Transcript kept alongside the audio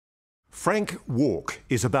Frank Wark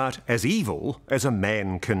is about as evil as a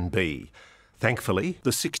man can be. Thankfully,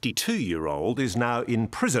 the 62-year-old is now in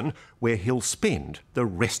prison where he'll spend the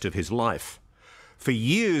rest of his life. For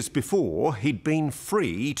years before, he'd been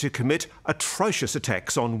free to commit atrocious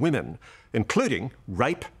attacks on women, including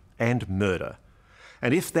rape and murder.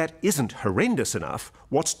 And if that isn't horrendous enough,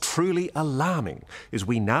 what's truly alarming is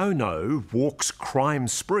we now know Wark's crime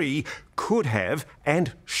spree could have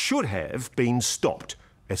and should have been stopped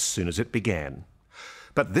as soon as it began.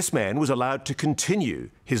 But this man was allowed to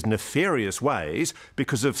continue his nefarious ways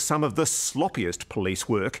because of some of the sloppiest police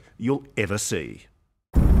work you'll ever see.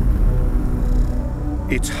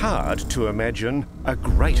 It's hard to imagine a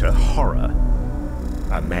greater horror.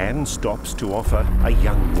 A man stops to offer a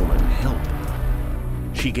young woman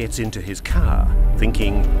help. She gets into his car,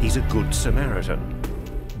 thinking he's a good Samaritan.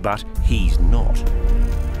 But he's not.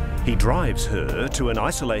 He drives her to an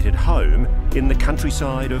isolated home in the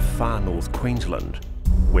countryside of far north Queensland,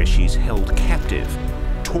 where she's held captive,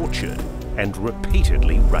 tortured, and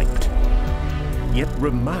repeatedly raped. Yet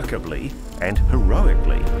remarkably and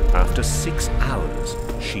heroically, after 6 hours,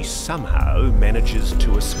 she somehow manages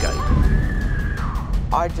to escape.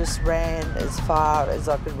 I just ran as far as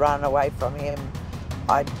I could run away from him.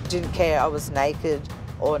 I didn't care I was naked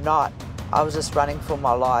or not. I was just running for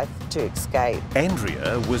my life to escape.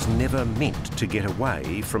 Andrea was never meant to get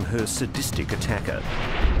away from her sadistic attacker.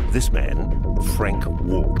 This man, Frank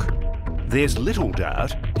Wark. There's little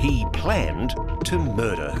doubt he planned to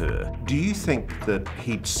murder her. Do you think that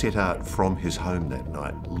he'd set out from his home that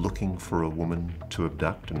night looking for a woman to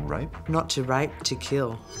abduct and rape? Not to rape, to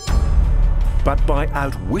kill. But by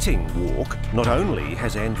outwitting Wark, not only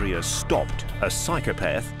has Andrea stopped a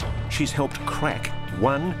psychopath, she's helped crack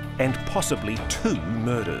 1 and possibly 2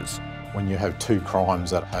 murders. When you have 2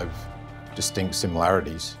 crimes that have distinct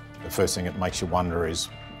similarities, the first thing it makes you wonder is,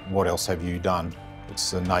 what else have you done?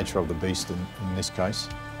 It's the nature of the beast in this case.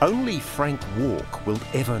 Only Frank Wark will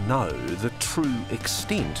ever know the true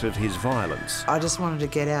extent of his violence. I just wanted to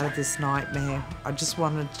get out of this nightmare. I just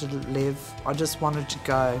wanted to live. I just wanted to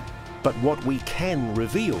go. But what we can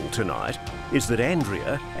reveal tonight is that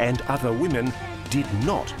Andrea and other women did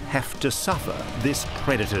not have to suffer this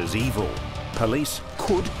predator's evil. Police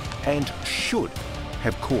could and should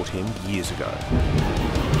have caught him years ago.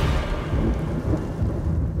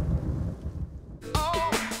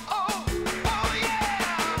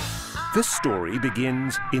 This story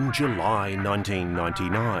begins in July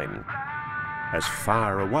 1999, as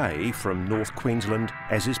far away from North Queensland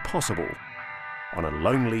as is possible, on a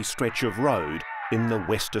lonely stretch of road in the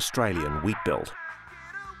West Australian wheat belt.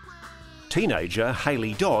 Teenager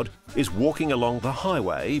Hayley Dodd is walking along the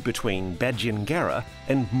highway between Badgingarra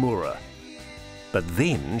and Moora. But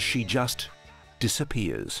then she just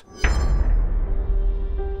disappears.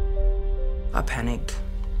 I panicked.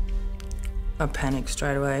 I panicked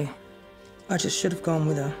straight away. I just should have gone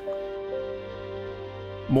with her.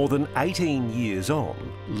 More than 18 years on,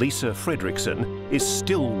 Lisa Fredrickson is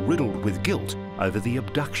still riddled with guilt over the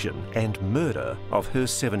abduction and murder of her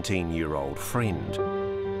 17-year-old friend.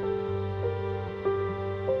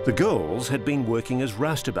 The girls had been working as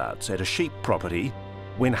roustabouts at a sheep property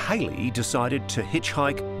when Hayley decided to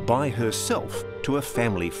hitchhike by herself to a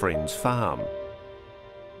family friend's farm.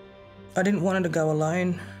 I didn't want her to go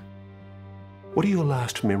alone. What are your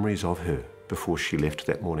last memories of her before she left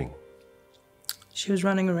that morning? She was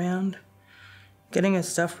running around, getting her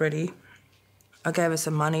stuff ready. I gave her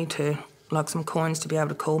some money like some coins to be able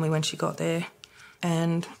to call me when she got there,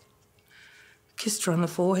 and kissed her on the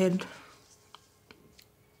forehead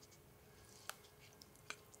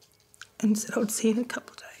and said I would see her in a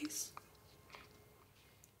couple of days.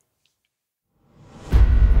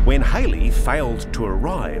 When Hayley failed to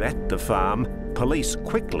arrive at the farm, police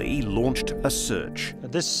quickly launched a search.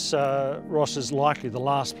 This, Ross, is likely the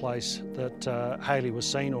last place that Hayley was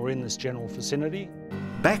seen or in this general vicinity.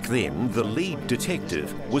 Back then, the lead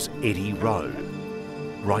detective was Eddie Rowe.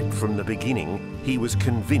 Right from the beginning, he was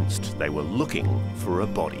convinced they were looking for a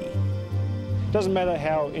body. It doesn't matter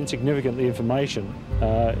how insignificant the information,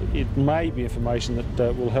 it may be information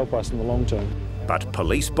that will help us in the long term. But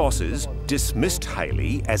police bosses dismissed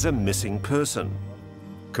Hayley as a missing person,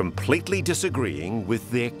 completely disagreeing with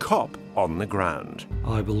their cop on the ground.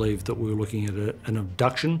 I believe that we were looking at an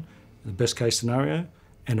abduction in the best case scenario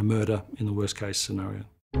and a murder in the worst case scenario.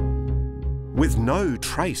 With no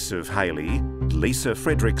trace of Hayley, Lisa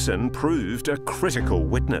Fredrickson proved a critical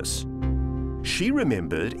witness. She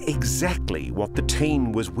remembered exactly what the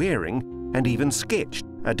teen was wearing and even sketched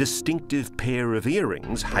a distinctive pair of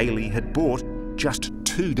earrings Hayley had bought just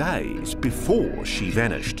 2 days before she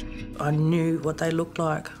vanished. I knew what they looked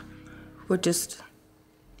like were just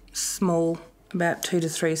small, about 2 to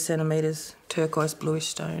 3 centimetres, turquoise bluish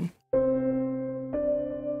stone.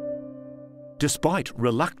 Despite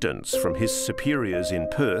reluctance from his superiors in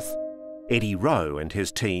Perth, Eddie Rowe and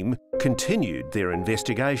his team continued their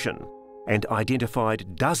investigation and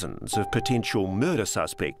identified dozens of potential murder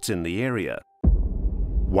suspects in the area.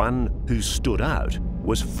 One who stood out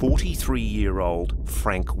was 43-year-old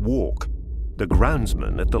Frank Wark. The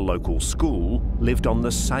groundsman at the local school lived on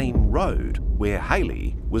the same road where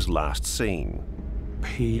Hayley was last seen.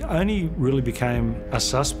 He only really became a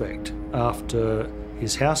suspect after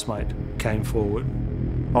his housemate came forward.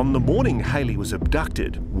 On the morning Hayley was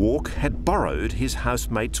abducted, Wark had borrowed his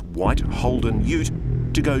housemate's white Holden ute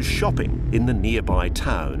to go shopping in the nearby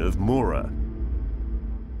town of Moora.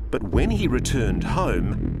 But when he returned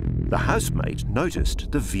home, the housemate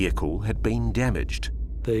noticed the vehicle had been damaged.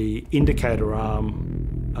 The indicator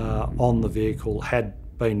arm on the vehicle had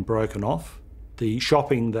been broken off. The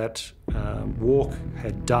shopping that Wark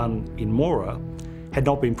had done in Moora had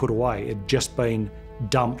not been put away. It had just been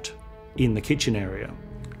dumped in the kitchen area.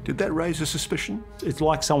 Did that raise a suspicion? It's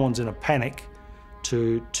like someone's in a panic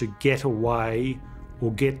to get away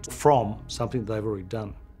or get from something they've already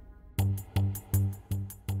done.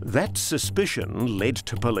 That suspicion led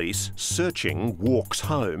to police searching Wark's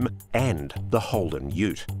home and the Holden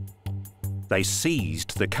ute. They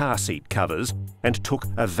seized the car seat covers and took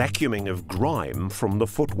a vacuuming of grime from the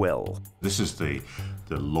footwell. This is the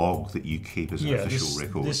log that you keep as an official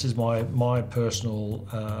record. This is my personal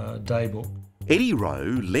day book. Eddie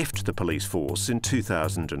Rowe left the police force in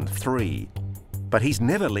 2003, but he's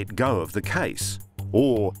never let go of the case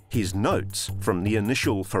or his notes from the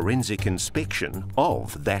initial forensic inspection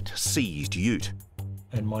of that seized ute.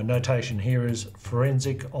 And my notation here is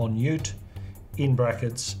forensic on ute, in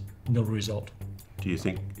brackets, nil result. Do you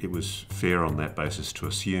think it was fair on that basis to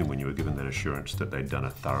assume, when you were given that assurance, that they'd done a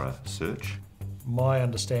thorough search? My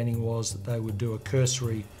understanding was that they would do a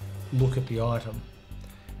cursory look at the item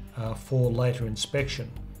for later inspection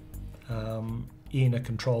in a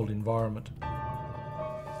controlled environment.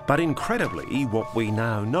 But incredibly, what we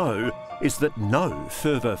now know is that no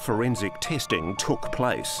further forensic testing took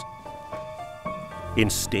place.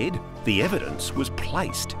 Instead, the evidence was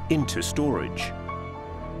placed into storage.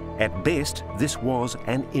 At best, this was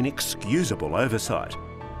an inexcusable oversight.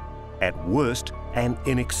 At worst, an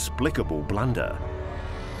inexplicable blunder.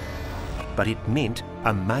 But it meant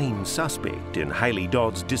a main suspect in Hayley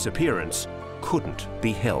Dodd's disappearance couldn't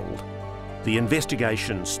be held. The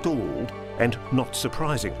investigation stalled, and not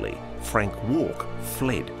surprisingly, Frank Wark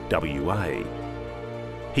fled WA.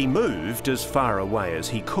 He moved as far away as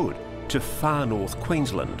he could to far north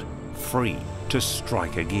Queensland, free to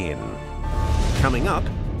strike again. Coming up,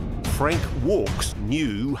 Frank Wark's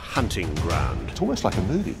new hunting ground. It's almost like a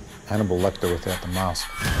movie. Hannibal Lecter without the mask.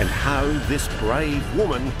 And how this brave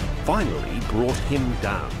woman finally brought him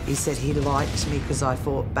down. He said he liked me because I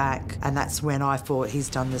fought back, and that's when I thought he's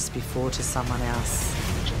done this before to someone else.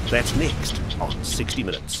 That's next on 60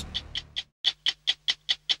 Minutes.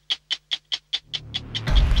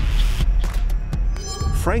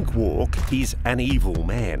 Frank Wark is an evil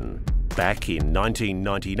man. Back in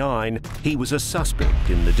 1999, he was a suspect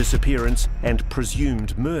in the disappearance and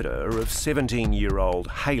presumed murder of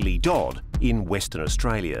 17-year-old Hayley Dodd in Western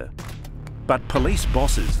Australia. But police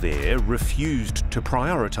bosses there refused to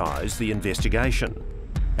prioritise the investigation,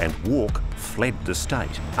 and Wark fled the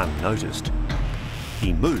state unnoticed.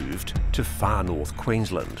 He moved to far north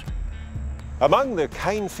Queensland. Among the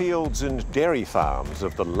cane fields and dairy farms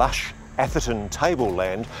of the lush Atherton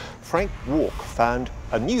tableland, Frank Wark found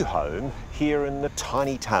a new home here in the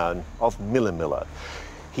tiny town of Millamilla.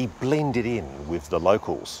 He blended in with the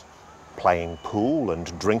locals, playing pool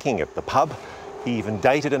and drinking at the pub. He even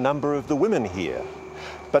dated a number of the women here.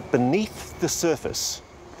 But beneath the surface,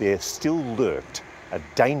 there still lurked a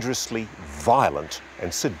dangerously violent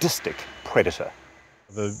and sadistic predator.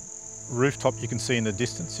 The rooftop you can see in the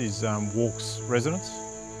distance is Wark's residence.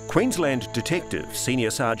 Queensland Detective Senior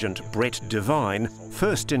Sergeant Brett Devine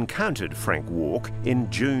first encountered Frank Wark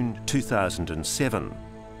in June 2007.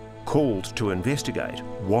 Called to investigate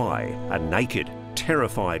why a naked,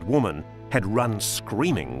 terrified woman had run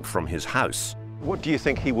screaming from his house. What do you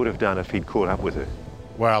think he would have done if he'd caught up with her?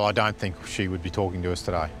 Well, I don't think she would be talking to us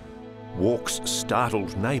today. Wark's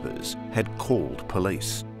startled neighbours had called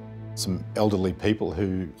police. Some elderly people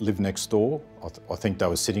who live next door, I think they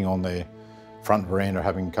were sitting on their front veranda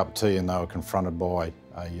having a cup of tea, and they were confronted by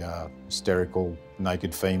a hysterical,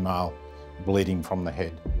 naked female bleeding from the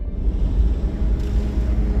head.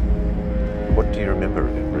 What do you remember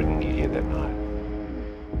of bringing you here that night?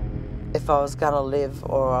 if I was going to live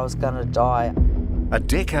or I was going to die. A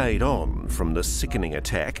decade on from the sickening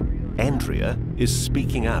attack, Andrea is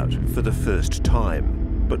speaking out for the first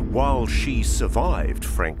time. But while she survived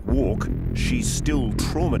Frank Wark, she's still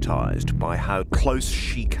traumatised by how close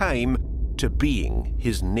she came to being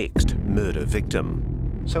his next murder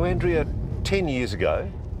victim. So Andrea, 10 years ago,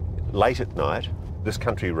 late at night, this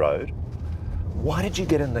country road, why did you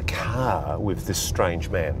get in the car with this strange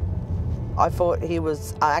man? I thought he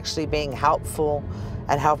was actually being helpful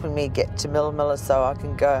and helping me get to Millimilla so I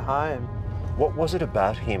can go home. What was it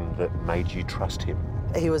about him that made you trust him?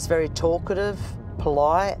 He was very talkative,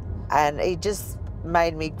 polite, and he just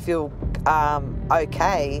made me feel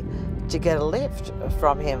okay to get a lift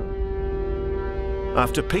from him.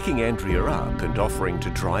 After picking Andrea up and offering to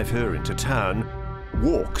drive her into town,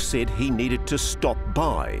 Wark said he needed to stop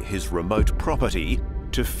by his remote property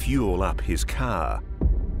to fuel up his car.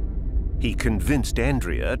 He convinced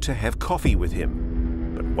Andrea to have coffee with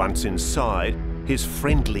him, but once inside, his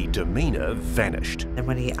friendly demeanour vanished. And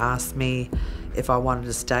when he asked me if I wanted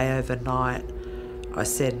to stay overnight, I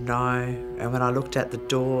said no. And when I looked at the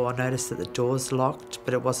door, I noticed that the door's locked,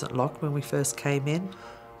 but it wasn't locked when we first came in.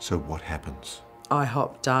 So what happens? I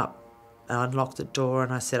hopped up and unlocked the door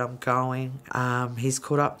and I said, I'm going. He's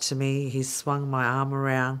caught up to me, he swung my arm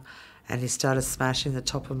around and he started smashing the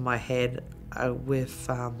top of my head with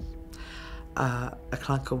a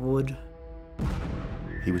clunk of wood.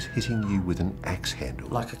 He was hitting you with an axe handle?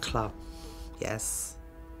 Like a club, yes.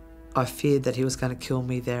 I feared that he was going to kill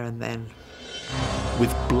me there and then.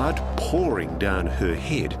 With blood pouring down her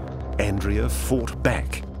head, Andrea fought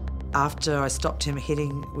back. After I stopped him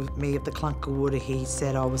hitting with me with the clunk of wood, he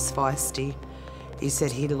said I was feisty. He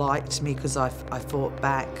said he liked me because I fought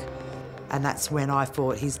back. And that's when I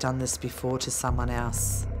thought he's done this before to someone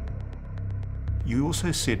else. You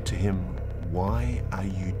also said to him, why are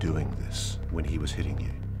you doing this, when he was hitting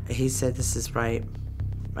you? He said this is rape.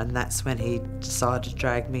 And that's when he decided to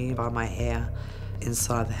drag me by my hair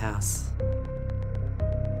inside the house.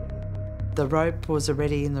 The rope was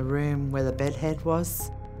already in the room where the bedhead was.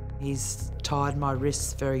 He's tied my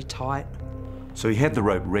wrists very tight. So he had the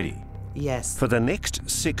rope ready? Yes. For the next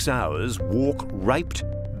 6 hours, Wark raped,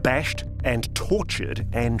 bashed and tortured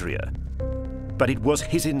Andrea. But it was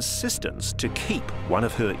his insistence to keep one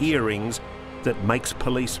of her earrings that makes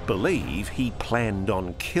police believe he planned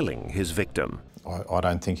on killing his victim. I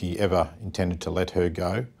don't think he ever intended to let her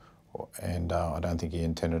go, and I don't think he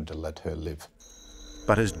intended to let her live.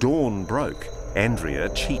 But as dawn broke, Andrea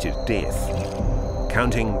cheated death.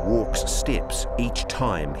 Counting Wark's steps each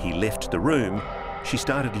time he left the room, she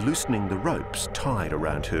started loosening the ropes tied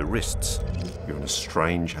around her wrists. You're in a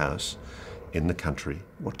strange house in the country.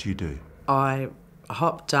 What do you do? I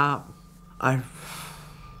hopped up. I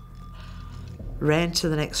ran to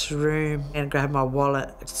the next room and grabbed my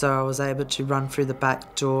wallet, so I was able to run through the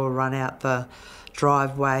back door, run out the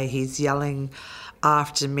driveway. He's yelling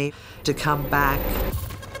after me to come back.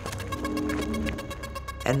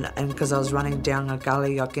 And because I was running down a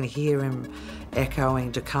gully, I can hear him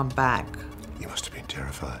echoing to come back. You must have been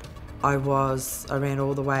terrified. I was. I ran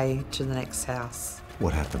all the way to the next house.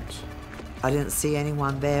 What happens? I didn't see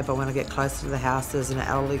anyone there, but when I get closer to the house, there's an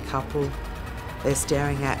elderly couple. They're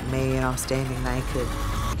staring at me and I'm standing naked.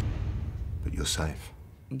 But you're safe?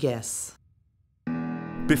 Yes.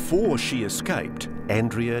 Before she escaped,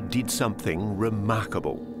 Andrea did something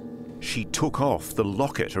remarkable. She took off the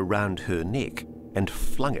locket around her neck and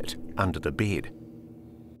flung it under the bed.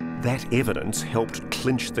 That evidence helped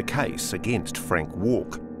clinch the case against Frank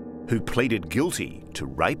Wark, who pleaded guilty to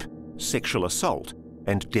rape, sexual assault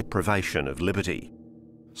and deprivation of liberty.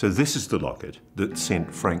 So this is the locket that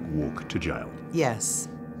sent Frank Wark to jail? Yes.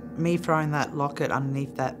 Me throwing that locket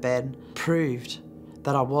underneath that bed proved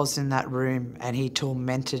that I was in that room and he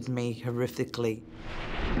tormented me horrifically.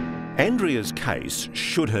 Andrea's case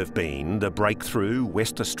should have been the breakthrough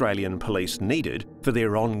West Australian police needed for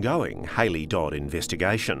their ongoing Haley Dodd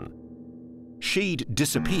investigation. She'd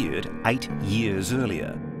disappeared 8 years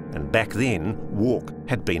earlier, and back then Wark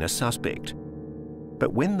had been a suspect.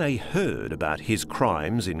 But when they heard about his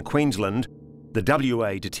crimes in Queensland, the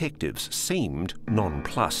WA detectives seemed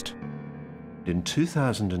nonplussed. In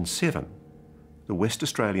 2007, the West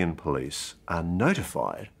Australian police are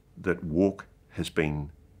notified that Wark has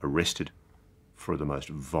been arrested for the most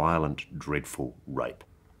violent, dreadful rape.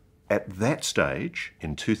 At that stage,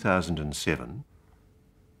 in 2007,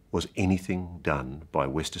 was anything done by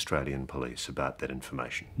West Australian police about that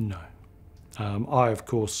information? No. I, of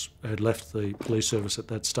course, had left the police service at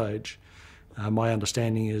that stage. My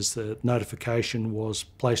understanding is that notification was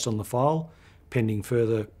placed on the file pending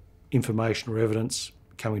further information or evidence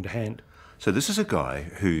coming to hand. So this is a guy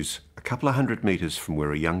who's a couple of hundred metres from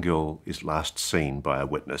where a young girl is last seen by a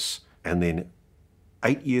witness, and then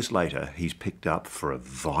 8 years later he's picked up for a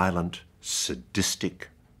violent, sadistic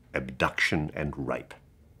abduction and rape.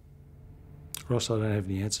 Ross, I don't have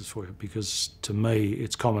any answers for you because to me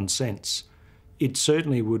it's common sense. It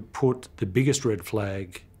certainly would put the biggest red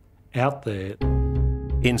flag out there.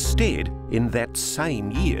 Instead, in that same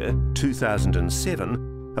year,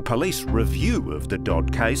 2007, a police review of the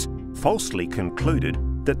Dodd case falsely concluded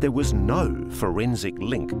that there was no forensic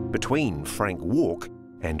link between Frank Wark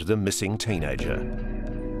and the missing teenager.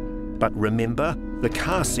 But remember, the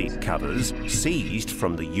car seat covers seized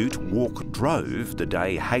from the ute Wark drove the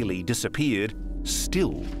day Hayley disappeared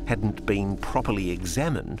still hadn't been properly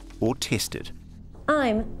examined or tested.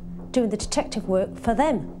 I'm doing the detective work for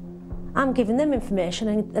them. I'm giving them information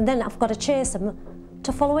and then I've got to chase them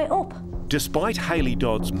to follow it up. Despite Hayley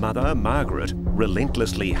Dodd's mother, Margaret,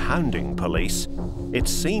 relentlessly hounding police, it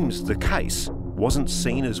seems the case wasn't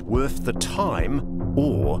seen as worth the time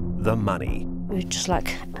or the money. We'd just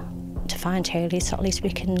like to find Hayley so at least we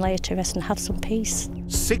can lay her to rest and have some peace.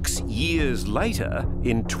 6 years later,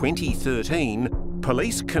 in 2013,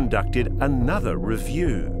 police conducted another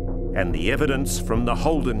review, and the evidence from the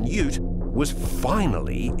Holden ute was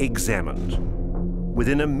finally examined.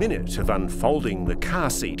 Within a minute of unfolding the car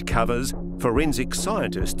seat covers, forensic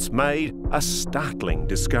scientists made a startling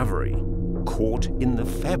discovery. Caught in the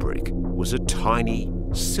fabric was a tiny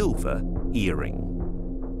silver earring.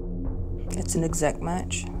 It's an exact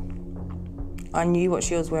match. I knew what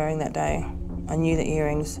she was wearing that day. I knew the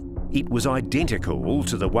earrings. It was identical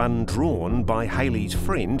to the one drawn by Hayley's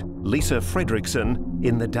friend, Lisa Fredrickson,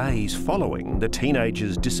 in the days following the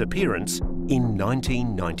teenager's disappearance in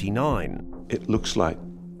 1999. It looks like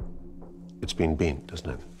it's been bent, doesn't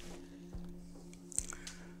it?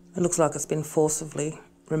 It looks like it's been forcibly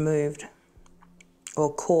removed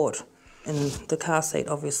or caught in the car seat,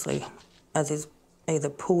 obviously, as he's either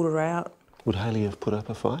pulled her out. Would Hayley have put up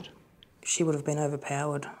a fight? She would have been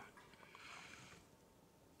overpowered.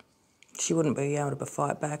 She wouldn't be able to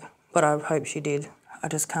fight back, but I hope she did. I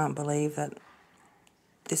just can't believe that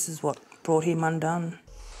this is what brought him undone.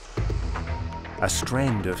 A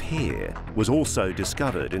strand of hair was also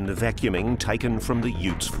discovered in the vacuuming taken from the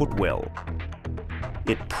ute's footwell.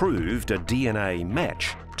 It proved a DNA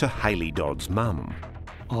match to Hayley Dodd's mum.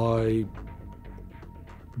 I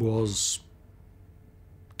was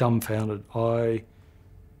dumbfounded. I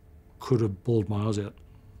could have bawled my eyes out.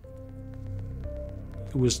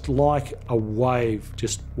 It was like a wave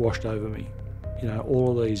just washed over me. You know,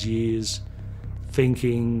 all of these years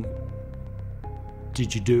thinking,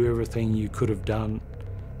 did you do everything you could have done?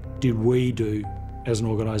 Did we do, as an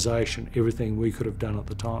organisation, everything we could have done at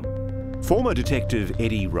the time? Former Detective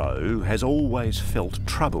Eddie Rowe has always felt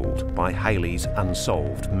troubled by Hayley's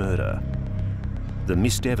unsolved murder. The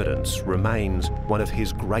missed evidence remains one of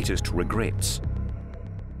his greatest regrets.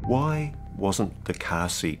 Why wasn't the car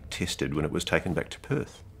seat tested when it was taken back to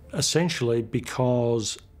Perth? Essentially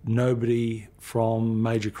because nobody from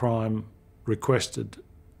Major Crime requested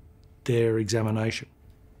their examination.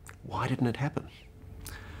 Why didn't it happen?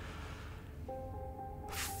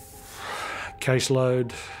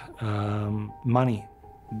 Caseload, money.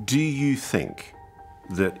 Do you think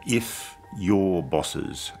that if your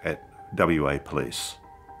bosses at WA Police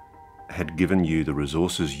had given you the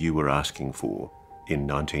resources you were asking for in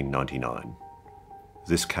 1999,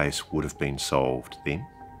 this case would have been solved then?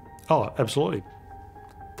 Oh, absolutely.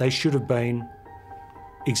 They should have been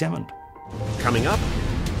examined. Coming up,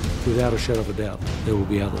 without a shadow of a doubt, there will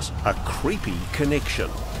be others. A creepy connection.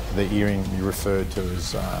 The earring you referred to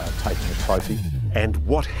as taking a trophy. And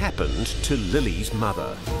what happened to Lily's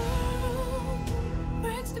mother.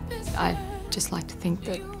 I just like to think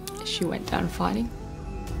that she went down fighting.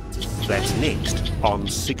 That's next on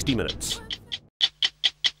 60 Minutes.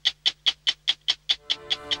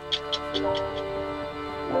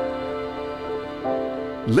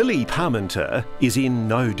 Lily Parmenter is in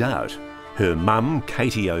no doubt. Her mum,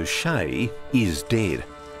 Katie O'Shea, is dead.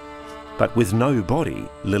 But with no body,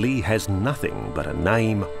 Lily has nothing but a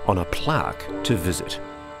name on a plaque to visit.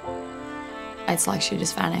 It's like she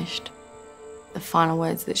just vanished. The final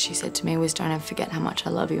words that she said to me was, "Don't ever forget how much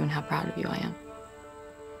I love you and how proud of you I am."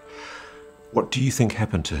 What do you think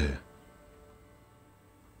happened to her?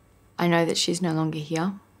 I know that she's no longer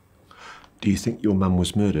here. Do you think your mum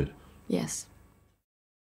was murdered? Yes.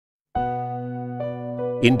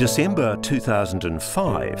 In December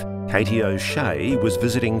 2005, Katie O'Shea was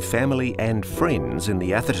visiting family and friends in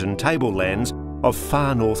the Atherton tablelands of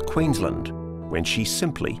far north Queensland when she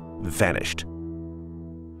simply vanished.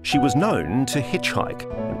 She was known to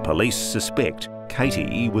hitchhike, and police suspect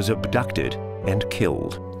Katie was abducted and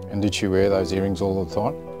killed. And did she wear those earrings all the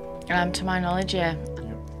time? To my knowledge, yeah.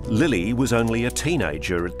 Lily was only a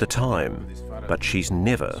teenager at the time, but she's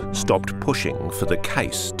never stopped pushing for the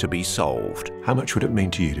case to be solved. How much would it mean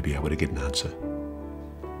to you to be able to get an answer?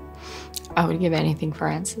 I would give anything for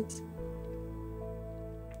answers.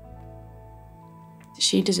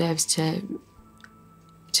 She deserves to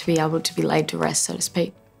be able to be laid to rest, so to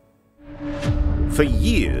speak. For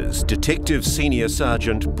years, Detective Senior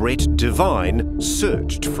Sergeant Brett Devine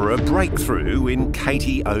searched for a breakthrough in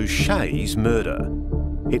Katie O'Shea's murder.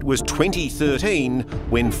 It was 2013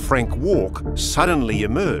 when Frank Wark suddenly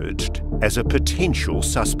emerged as a potential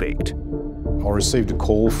suspect. I received a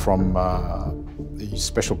call from the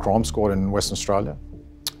Special Crime Squad in Western Australia,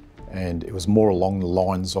 and it was more along the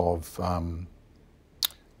lines of,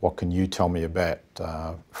 what can you tell me about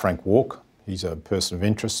Frank Wark? He's a person of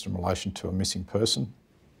interest in relation to a missing person.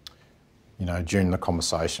 You know, during the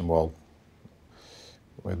conversation, well,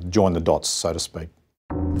 we joined the dots, so to speak.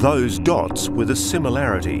 Those dots were the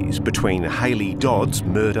similarities between Hayley Dodd's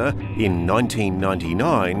murder in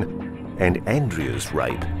 1999 and Andrea's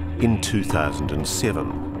rape in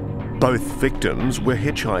 2007. Both victims were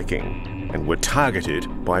hitchhiking and were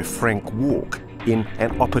targeted by Frank Wark in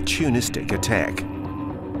an opportunistic attack.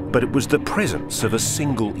 But it was the presence of a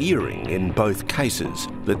single earring in both cases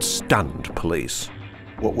that stunned police.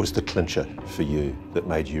 What was the clincher for you that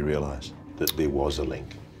made you realise that there was a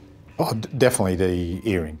link? Oh, definitely the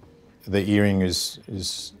earring. The earring can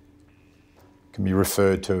be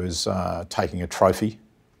referred to as taking a trophy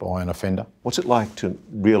by an offender. What's it like to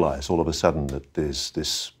realise all of a sudden that there's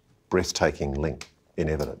this breathtaking link in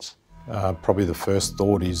evidence? Probably the first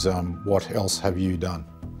thought is, what else have you done?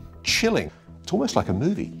 Chilling. It's almost like a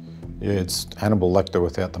movie. Yeah, it's Hannibal Lecter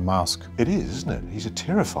without the mask. It is, isn't it? He's a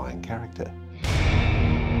terrifying character.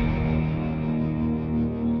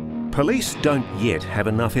 Police don't yet have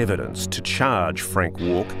enough evidence to charge Frank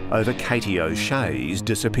Wark over Katie O'Shea's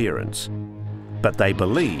disappearance. But they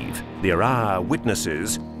believe there are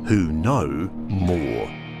witnesses who know more.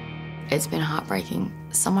 It's been heartbreaking.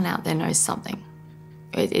 Someone out there knows something.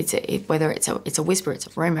 Whether it's a whisper, it's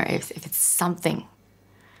a rumour, if it's something.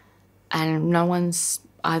 And no one's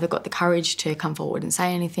either got the courage to come forward and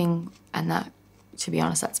say anything, and that, to be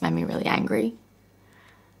honest, that's made me really angry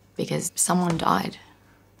because someone died.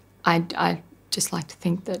 I'd just like to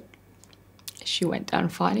think that she went down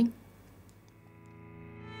fighting.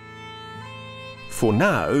 For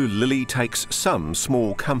now, Lily takes some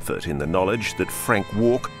small comfort in the knowledge that Frank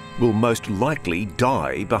Wark will most likely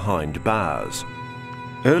die behind bars.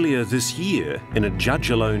 Earlier this year, in a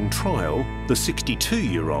judge-alone trial, the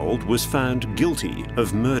 62-year-old was found guilty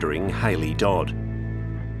of murdering Hayley Dodd.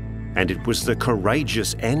 And it was the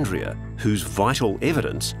courageous Andrea whose vital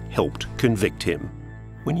evidence helped convict him.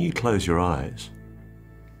 When you close your eyes,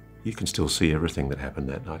 you can still see everything that happened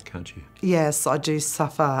that night, can't you? Yes, I do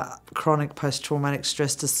suffer chronic post-traumatic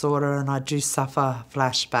stress disorder and I do suffer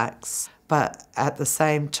flashbacks. But at the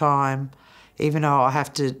same time, even though I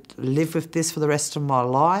have to live with this for the rest of my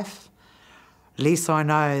life, at least I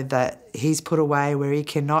know that he's put away where he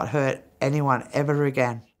cannot hurt anyone ever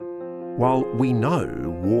again. While we know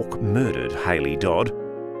Wark murdered Hayley Dodd,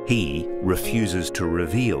 he refuses to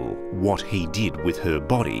reveal what he did with her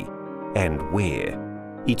body and where.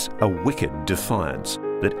 It's a wicked defiance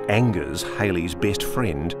that angers Hayley's best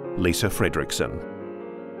friend, Lisa Fredrickson.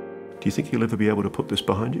 Do you think you'll ever be able to put this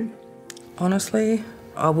behind you? Honestly,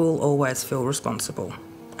 I will always feel responsible,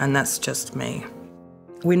 and that's just me.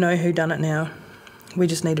 We know who done it now. We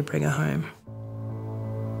just need to bring her home.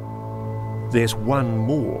 There's one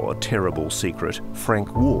more terrible secret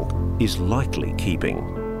Frank Wark is likely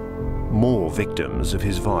keeping. More victims of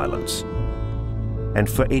his violence. And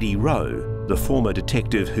for Eddie Rowe, the former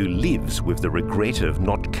detective who lives with the regret of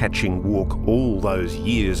not catching Wark all those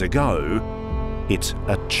years ago, it's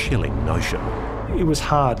a chilling notion. It was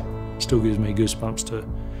hard. Still gives me goosebumps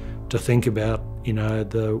to think about, you know,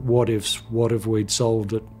 the what ifs. What if we'd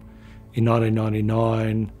solved it in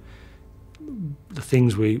 1999? The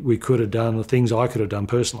things we could have done, the things I could have done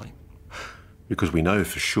personally. Because we know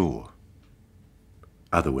for sure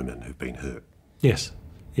other women who've been hurt. Yes,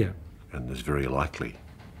 yeah. And there's very likely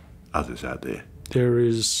others out there. There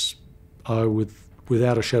is,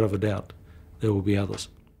 without a shadow of a doubt, there will be others.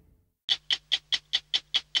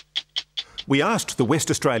 We asked the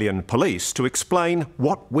West Australian Police to explain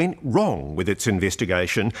what went wrong with its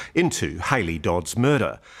investigation into Hayley Dodd's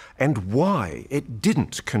murder and why it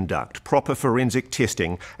didn't conduct proper forensic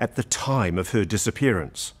testing at the time of her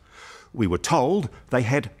disappearance. we were told they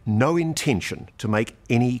had no intention to make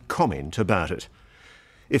any comment about it.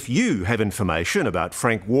 If you have information about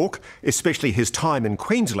Frank Wark, especially his time in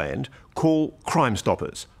Queensland, call Crime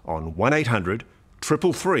Stoppers on 1800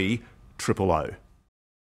 333 000.